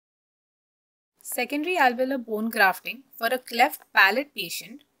Secondary alveolar bone grafting for a cleft palate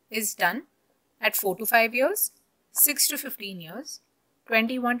patient is done at 4 to 5 years, 6 to 15 years,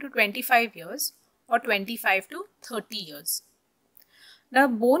 21 to 25 years, or 25 to 30 years. Now,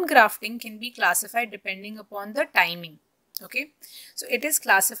 bone grafting can be classified depending upon the timing. Okay, so it is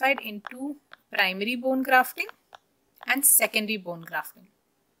classified into primary bone grafting and secondary bone grafting.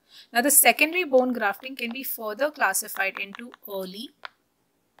 Now, the secondary bone grafting can be further classified into early,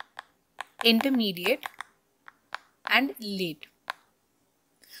 intermediate, and late.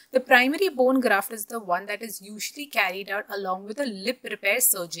 The primary bone graft is the one that is usually carried out along with a lip repair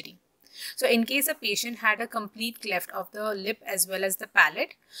surgery. So in case a patient had a complete cleft of the lip as well as the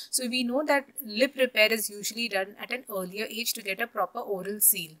palate, so we know that lip repair is usually done at an earlier age to get a proper oral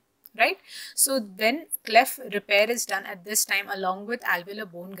seal, right? So when cleft repair is done at this time along with alveolar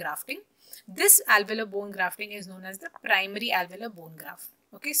bone grafting, this alveolar bone grafting is known as the primary alveolar bone graft.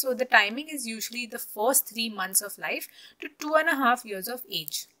 Okay, so the timing is usually the first 3 months of life to 2.5 years of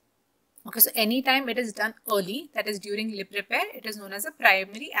age. Okay, so anytime it is done early, that is during lip repair, it is known as a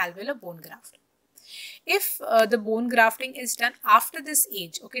primary alveolar bone graft. If the bone grafting is done after this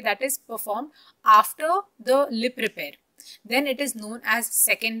age, okay, that is performed after the lip repair, then it is known as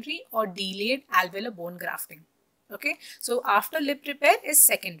secondary or delayed alveolar bone grafting. Okay, so after lip repair is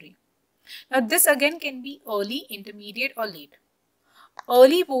secondary. Now this again can be early, intermediate, or late.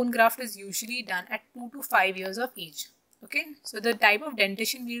 Early bone graft is usually done at 2 to 5 years of age. Okay, so the type of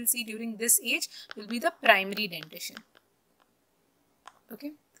dentition we will see during this age will be the primary dentition.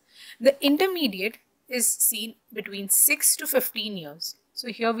 Okay, the intermediate is seen between 6 to 15 years. So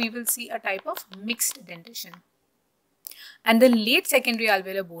here we will see a type of mixed dentition. And the late secondary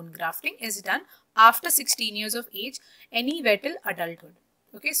alveolar bone grafting is done after 16 years of age, anywhere till adulthood.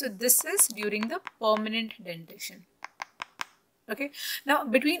 Okay, so this is during the permanent dentition. Okay, now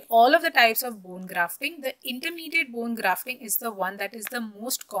between all of the types of bone grafting, the intermediate bone grafting is the one that is the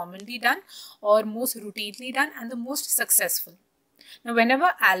most commonly done or most routinely done and the most successful. Now, whenever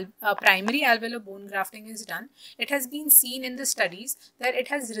primary alveolar bone grafting is done, it has been seen in the studies that it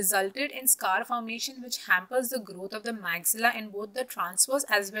has resulted in scar formation which hampers the growth of the maxilla in both the transverse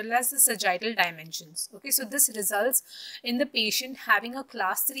as well as the sagittal dimensions. Okay, so this results in the patient having a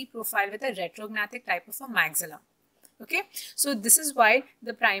class 3 profile with a retrognathic type of a maxilla. Okay, so this is why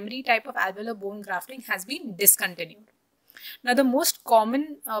the primary type of alveolar bone grafting has been discontinued. Now, the most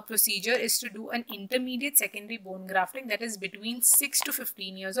common procedure is to do an intermediate secondary bone grafting, that is between 6 to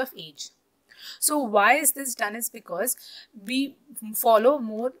 15 years of age. So why is this done is because we follow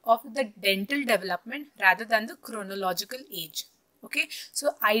more of the dental development rather than the chronological age. Okay,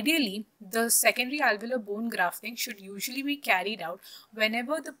 so ideally the secondary alveolar bone grafting should usually be carried out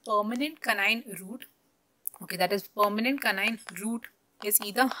whenever the permanent canine root, okay, that is permanent canine root is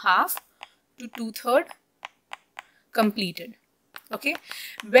either half to 2/3 completed. Okay,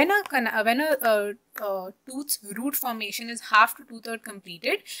 when a tooth's root formation is half to 2/3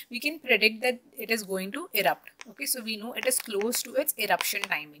 completed, we can predict that it is going to erupt. Okay, so we know it is close to its eruption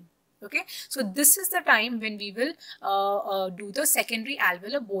timing. Okay, so this is the time when we will do the secondary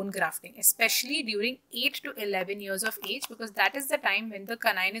alveolar bone grafting, especially during 8 to 11 years of age, because that is the time when the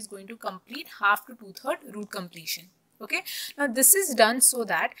canine is going to complete half to 2/3 root completion. Okay, now this is done so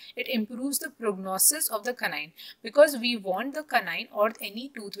that it improves the prognosis of the canine, because we want the canine or any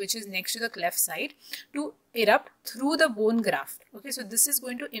tooth which is next to the cleft side to erupt through the bone graft. Okay, so this is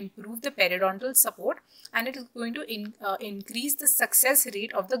going to improve the periodontal support and it is going to increase the success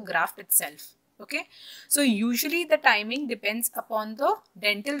rate of the graft itself. Okay, so usually the timing depends upon the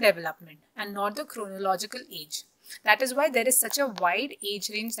dental development and not the chronological age. That is why there is such a wide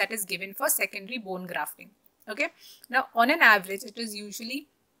age range that is given for secondary bone grafting. Okay, now on an average it is usually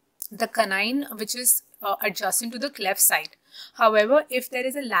the canine which is adjacent to the cleft side. However, if there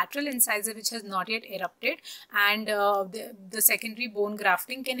is a lateral incisor which has not yet erupted and the secondary bone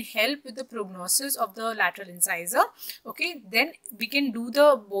grafting can help with the prognosis of the lateral incisor, okay, then we can do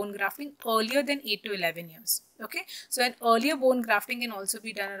the bone grafting earlier than 8 to 11 years. Okay, so an earlier bone grafting can also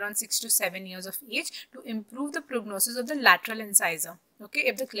be done around 6 to 7 years of age to improve the prognosis of the lateral incisor. Okay,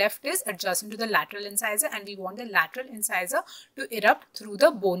 if the cleft is adjacent to the lateral incisor and we want the lateral incisor to erupt through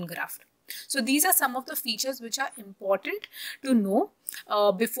the bone graft. So these are some of the features which are important to know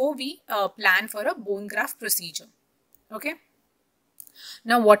before we plan for a bone graft procedure. Okay.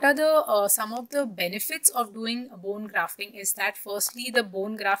 Now, what are the some of the benefits of doing bone grafting is that firstly, the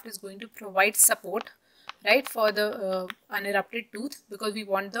bone graft is going to provide support, right, for the unerupted tooth, because we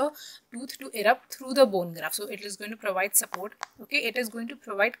want the tooth to erupt through the bone graft. So it is going to provide support. Okay, it is going to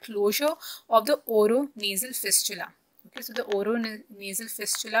provide closure of the oronasal fistula. Okay, so the oronasal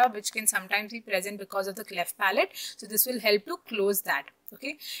fistula, which can sometimes be present because of the cleft palate, so this will help to close that.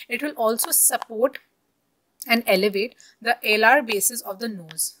 Okay, it will also support and elevate the alar bases of the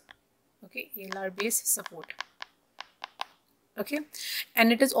nose. Okay, alar base support. Okay,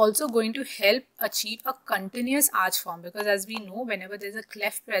 and it is also going to help achieve a continuous arch form, because as we know, whenever there is a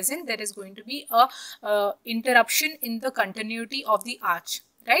cleft present, there is going to be a interruption in the continuity of the arch,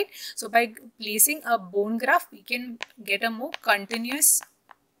 right? So by placing a bone graft, we can get a more continuous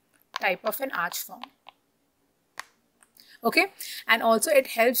type of an arch form. Okay, and also it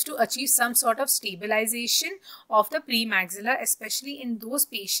helps to achieve some sort of stabilization of the premaxilla, especially in those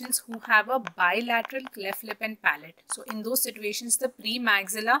patients who have a bilateral cleft lip and palate. So in those situations, the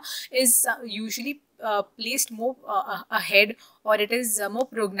premaxilla is usually placed more ahead, or it is more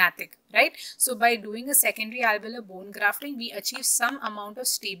prognatic, right? So by doing a secondary alveolar bone grafting, we achieve some amount of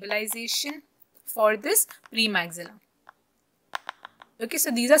stabilization for this premaxilla. Okay,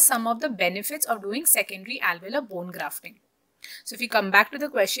 so these are some of the benefits of doing secondary alveolar bone grafting. So if we come back to the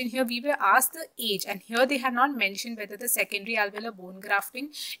question here, we were asked the age, and here they have not mentioned whether the secondary alveolar bone grafting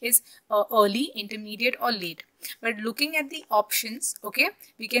is early, intermediate or late. But looking at the options, okay,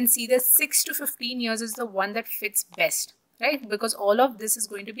 we can see that 6 to 15 years is the one that fits best, right? Because all of this is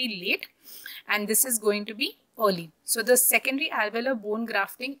going to be late and this is going to be early. So the secondary alveolar bone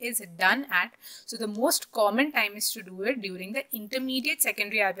grafting is done at, so the most common time is to do it during the intermediate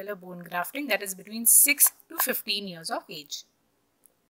secondary alveolar bone grafting, that is between 6 to 15 years of age.